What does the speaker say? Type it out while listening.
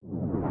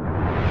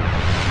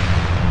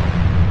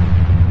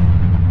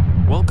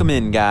Welcome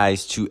in,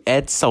 guys, to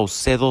Ed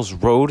Saucedo's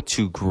Road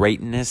to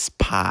Greatness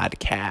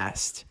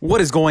podcast.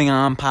 What is going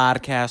on,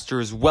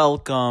 podcasters?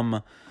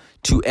 Welcome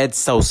to Ed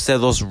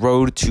Saucedo's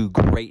Road to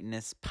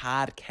Greatness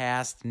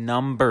podcast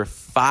number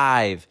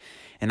 5.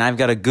 And I've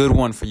got a good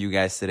one for you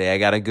guys today.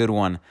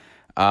 In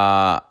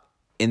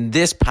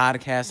this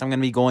podcast, I'm going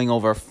to be going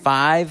over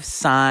 5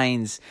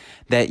 signs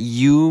that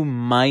you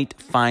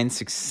might find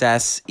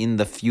success in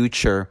the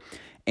future.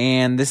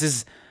 And this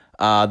is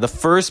the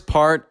first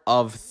part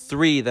of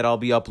 3 that I'll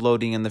be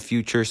uploading in the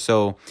future.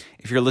 So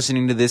if you're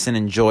listening to this and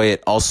enjoy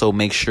it, also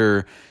make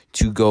sure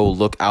to go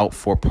look out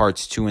for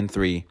parts 2 and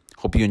 3.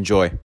 Hope you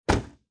enjoy.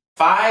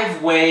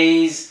 5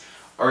 ways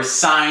or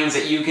signs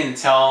that you can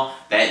tell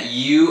that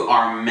you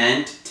are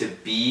meant to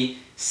be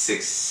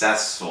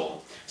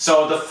successful.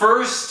 So the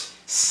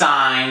first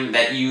sign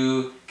that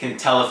you can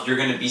tell if you're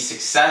going to be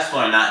successful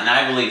or not, and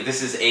I believe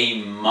this is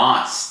a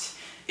must,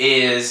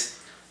 is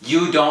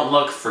you don't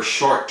look for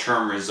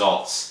short-term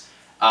results.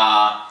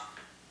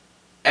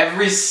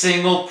 Every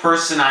single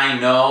person I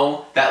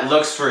know that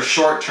looks for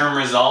short-term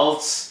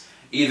results,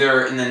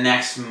 either in the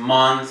next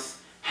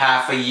month,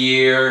 half a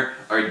year,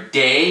 or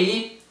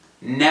day,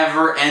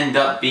 never end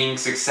up being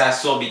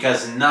successful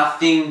because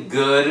nothing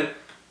good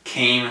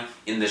came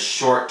in the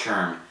short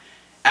term.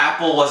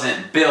 Apple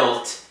wasn't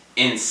built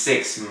in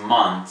 6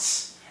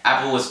 months.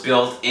 Apple was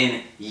built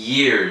in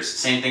years.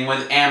 Same thing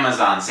with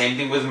Amazon, same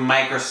thing with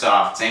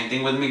Microsoft, same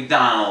thing with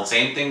McDonald's,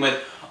 same thing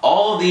with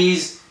all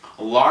these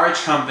large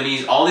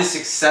companies, all these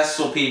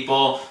successful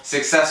people,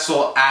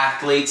 successful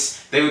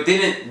athletes. They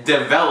didn't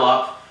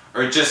develop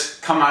or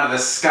just come out of the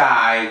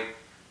sky,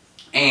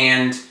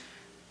 and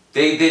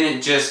they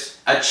didn't just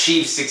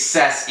achieve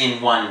success in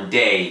one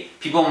day.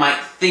 People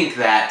might think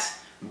that,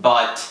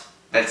 but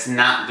that's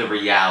not the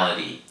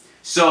reality.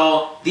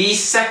 So the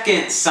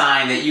second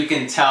sign that you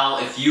can tell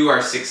if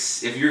you're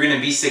going to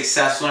be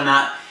successful or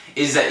not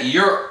is that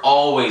you're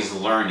always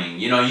learning.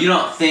 You know, you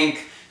don't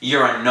think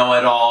you're a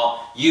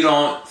know-it-all. You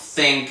don't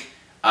think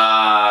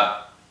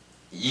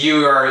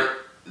you are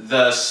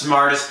the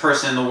smartest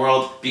person in the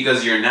world,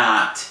 because you're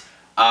not.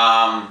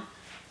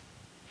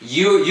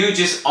 You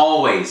just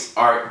always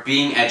are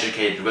being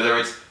educated, whether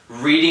it's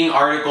reading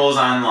articles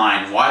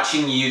online,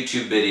 watching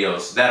YouTube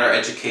videos that are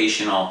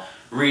educational,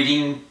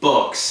 reading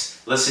books,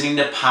 listening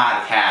to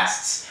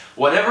podcasts,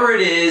 whatever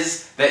it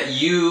is that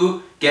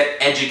you get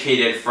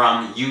educated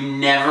from, you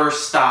never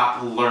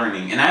stop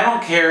learning. And I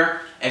don't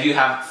care if you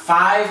have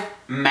 5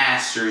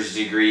 master's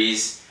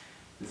degrees,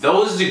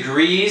 those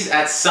degrees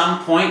at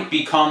some point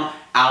become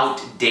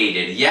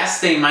outdated. Yes,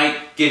 they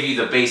might give you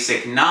the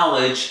basic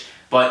knowledge,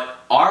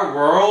 but our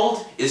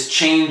world is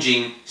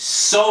changing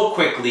so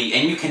quickly,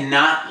 and you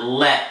cannot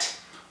let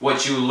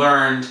what you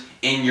learned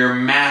in your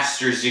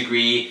master's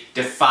degree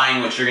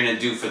define what you're going to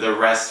do for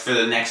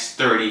the next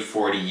 30,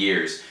 40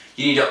 years.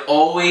 You need to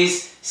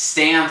always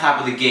stay on top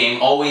of the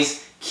game,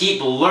 always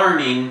keep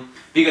learning,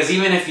 because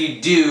even if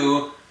you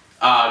do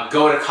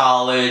go to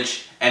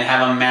college and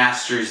have a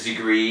master's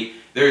degree,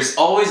 there's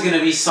always going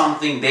to be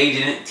something they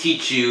didn't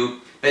teach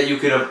you that you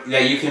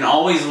can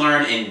always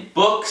learn in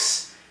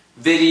books,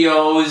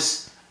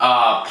 videos,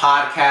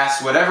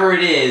 podcasts, whatever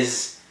it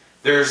is.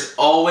 There's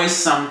always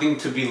something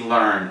to be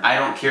learned. I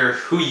don't care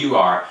who you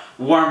are.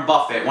 Warren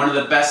Buffett, one of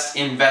the best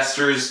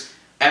investors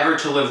ever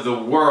to live the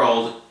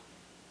world,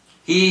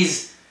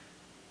 he's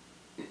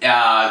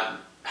high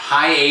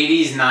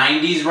 80s,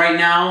 90s right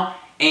now,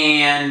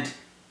 and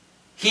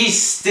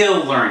he's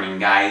still learning,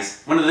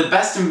 guys. One of the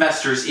best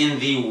investors in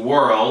the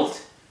world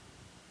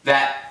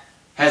that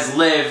has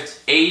lived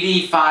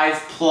 85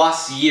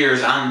 plus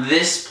years on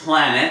this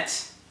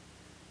planet,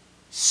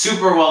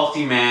 super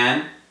wealthy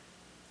man,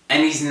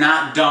 and he's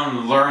not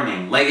done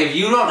learning. Like, if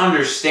you don't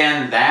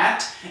understand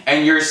that,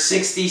 and you're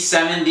 60,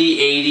 70,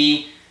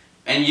 80,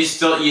 and you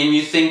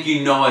think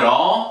you know it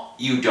all,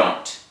 you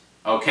don't.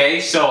 Okay?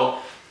 So,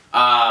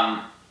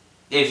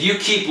 if you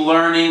keep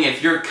learning,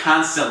 if you're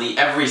constantly,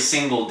 every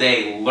single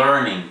day,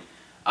 learning,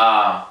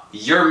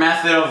 your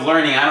method of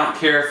learning, I don't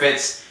care if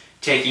it's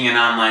taking an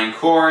online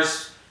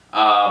course,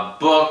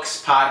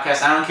 books,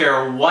 podcasts, I don't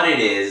care what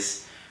it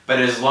is, but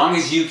as long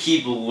as you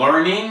keep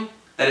learning,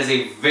 that is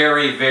a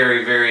very,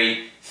 very,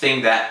 very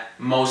thing that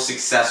most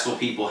successful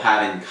people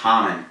have in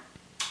common.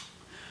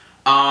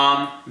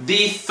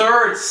 The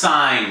third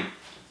sign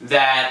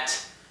that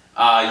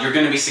you're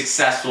going to be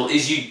successful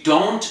is you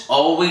don't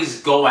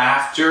always go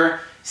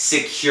after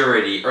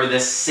security or the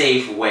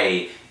safe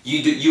way.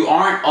 You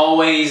aren't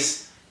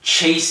always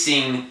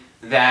chasing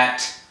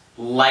that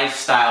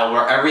lifestyle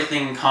where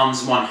everything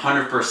comes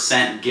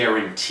 100%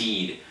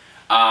 guaranteed.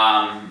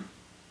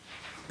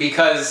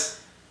 Because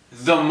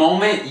the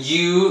moment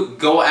you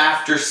go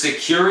after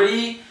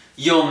security,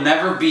 you'll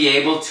never be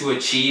able to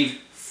achieve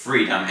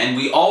freedom. And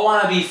we all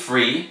want to be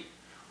free.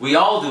 We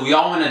all do. We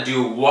all want to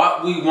do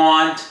what we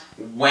want,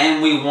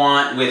 when we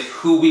want, with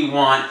who we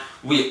want.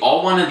 We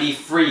all want to be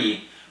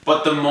free.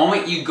 But the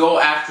moment you go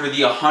after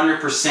the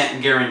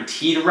 100%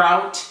 guaranteed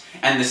route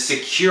and the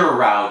secure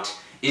route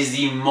is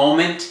the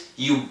moment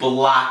you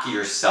block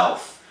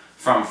yourself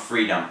from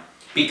freedom.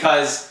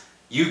 Because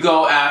you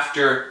go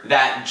after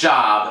that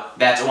job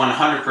that's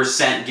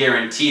 100%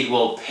 guaranteed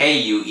will pay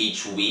you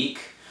each week,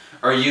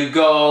 or you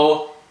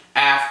go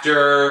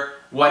after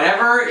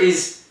whatever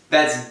is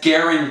that's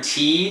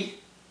guaranteed,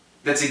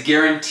 that's a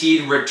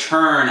guaranteed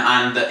return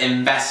on the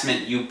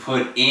investment you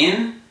put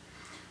in,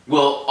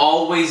 will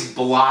always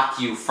block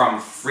you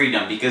from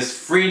freedom. Because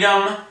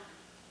freedom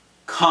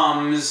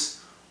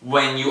comes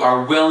when you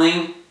are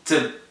willing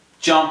to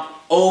jump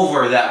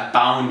over that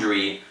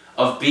boundary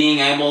of being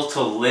able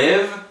to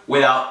live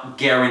without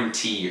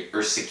guarantee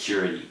or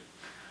security.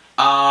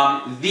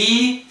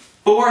 The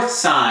fourth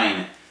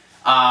sign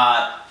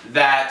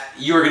that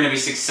you're going to be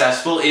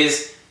successful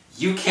is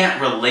you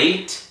can't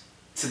relate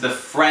to the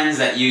friends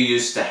that you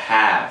used to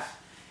have.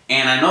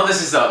 And I know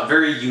this is a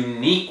very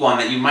unique one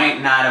that you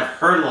might not have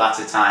heard lots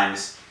of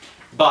times,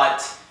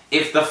 but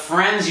if the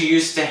friends you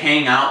used to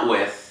hang out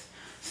with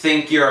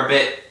think you're a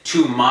bit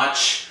too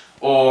much,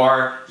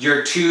 or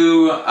you're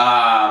too,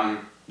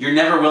 you're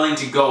never willing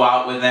to go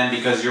out with them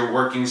because you're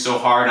working so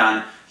hard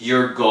on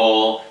your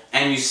goal,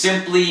 and you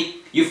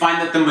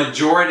find that the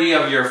majority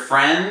of your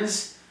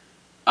friends,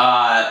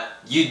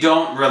 you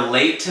don't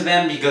relate to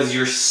them because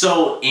you're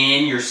so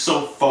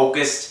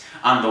focused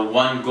on the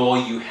one goal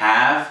you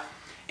have.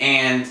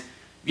 And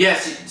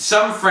yes,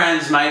 some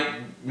friends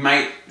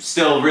might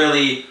still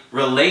really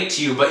relate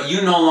to you, but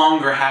you no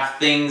longer have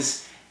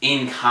things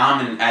in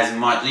common as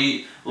much.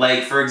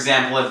 Like, for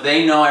example, if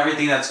they know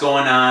everything that's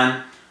going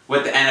on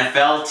with the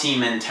NFL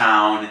team in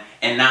town,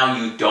 and now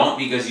you don't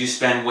because you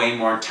spend way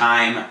more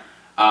time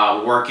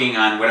working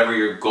on whatever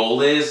your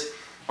goal is,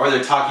 or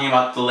they're talking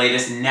about the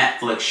latest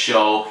Netflix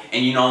show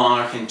and you no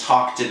longer can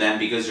talk to them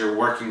because you're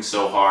working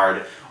so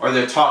hard, or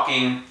they're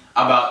talking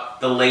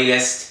about the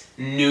latest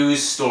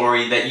news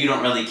story that you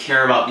don't really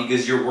care about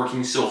because you're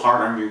working so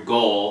hard on your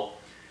goal.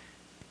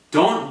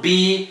 Don't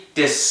be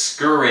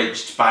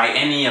discouraged by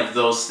any of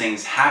those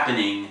things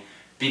happening,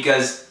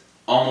 because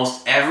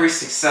almost every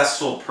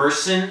successful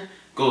person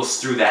goes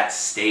through that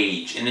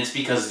stage, and it's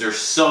because they're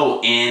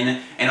so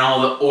in, and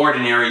all the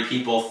ordinary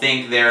people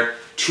think they're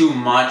too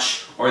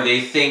much, or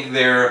they think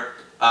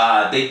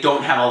they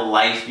don't have a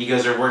life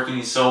because they're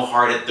working so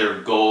hard at their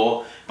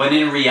goal. But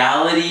in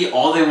reality,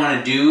 all they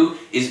want to do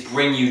is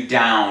bring you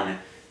down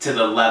to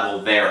the level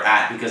they're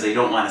at because they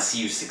don't want to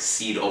see you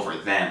succeed over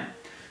them.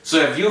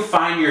 So if you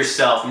find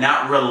yourself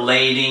not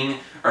relating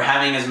or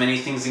having as many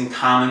things in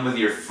common with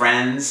your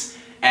friends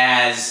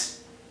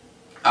as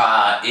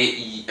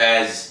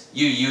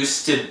you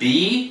used to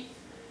be,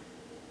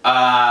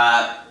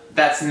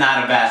 that's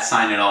not a bad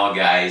sign at all,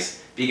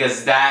 guys,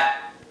 because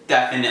that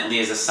definitely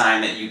is a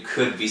sign that you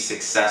could be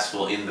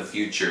successful in the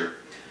future.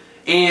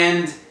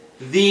 And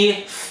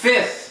the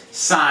fifth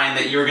sign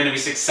that you're going to be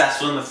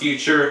successful in the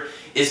future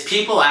is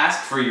people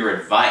ask for your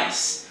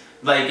advice.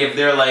 Like, if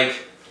they're like,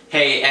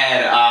 hey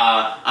Ed,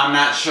 I'm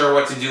not sure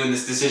what to do in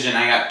this decision.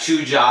 I got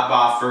 2 job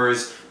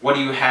offers. What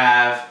do you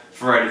have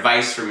for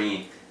advice for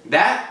me?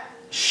 That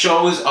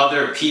shows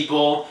other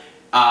people,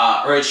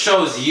 or it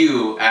shows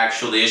you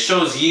actually, it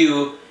shows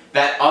you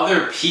that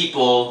other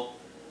people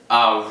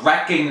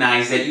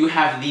recognize that you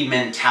have the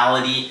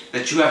mentality,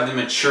 that you have the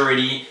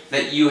maturity,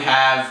 that you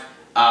have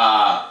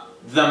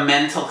the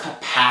mental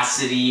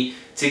capacity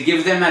to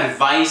give them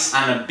advice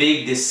on a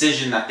big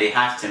decision that they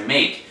have to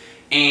make.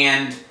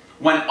 And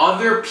when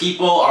other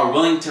people are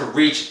willing to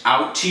reach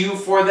out to you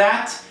for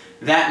that,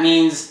 that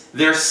means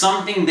there's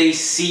something they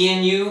see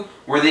in you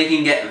where they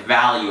can get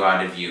value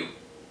out of you.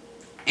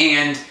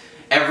 And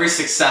every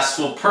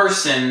successful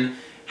person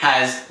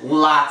has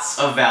lots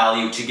of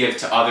value to give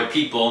to other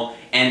people,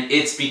 and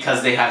it's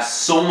because they have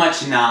so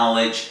much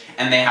knowledge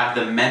and they have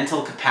the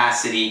mental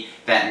capacity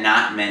that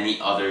not many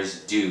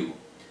others do.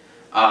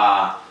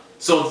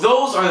 So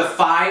those are the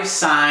 5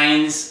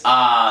 signs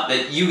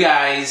that you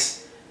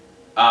guys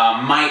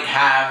might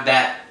have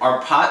that are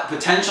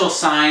potential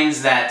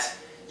signs that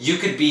you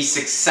could be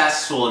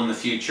successful in the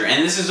future.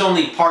 And this is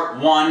only part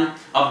 1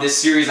 of this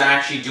series. I'm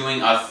actually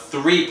doing a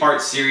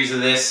 3-part series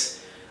of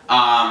this.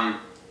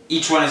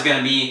 Each one is going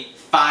to be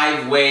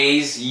 5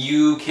 ways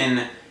you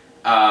can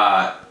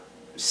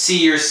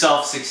see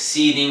yourself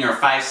succeeding, or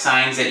 5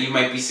 signs that you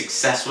might be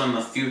successful in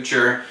the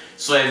future.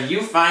 So if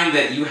you find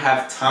that you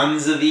have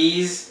tons of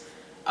these,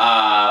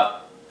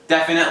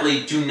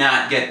 definitely do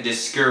not get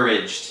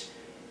discouraged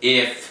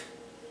if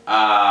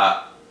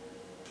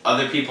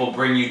other people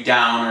bring you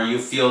down, or you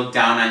feel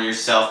down on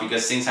yourself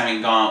because things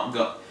haven't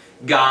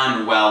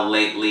gone well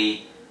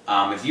lately.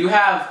 If you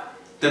have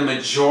the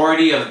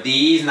majority of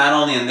these, not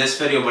only in this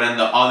video but in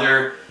the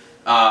other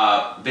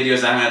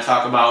videos I'm going to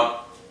talk about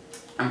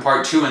in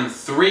part 2 and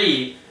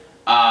 3,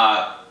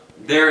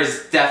 there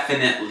is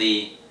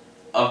definitely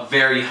a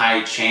very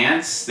high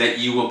chance that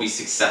you will be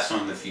successful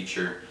in the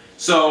future.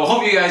 So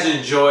hope you guys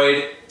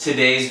enjoyed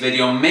today's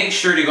video. Make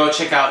sure to go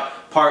check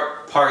out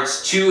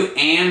parts 2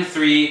 and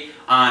 3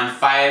 on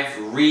 5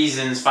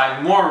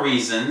 more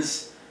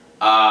reasons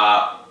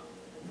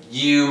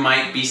you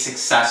might be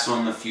successful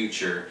in the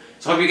future.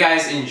 So hope you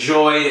guys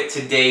enjoyed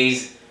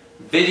today's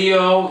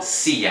video.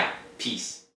 See ya. Peace.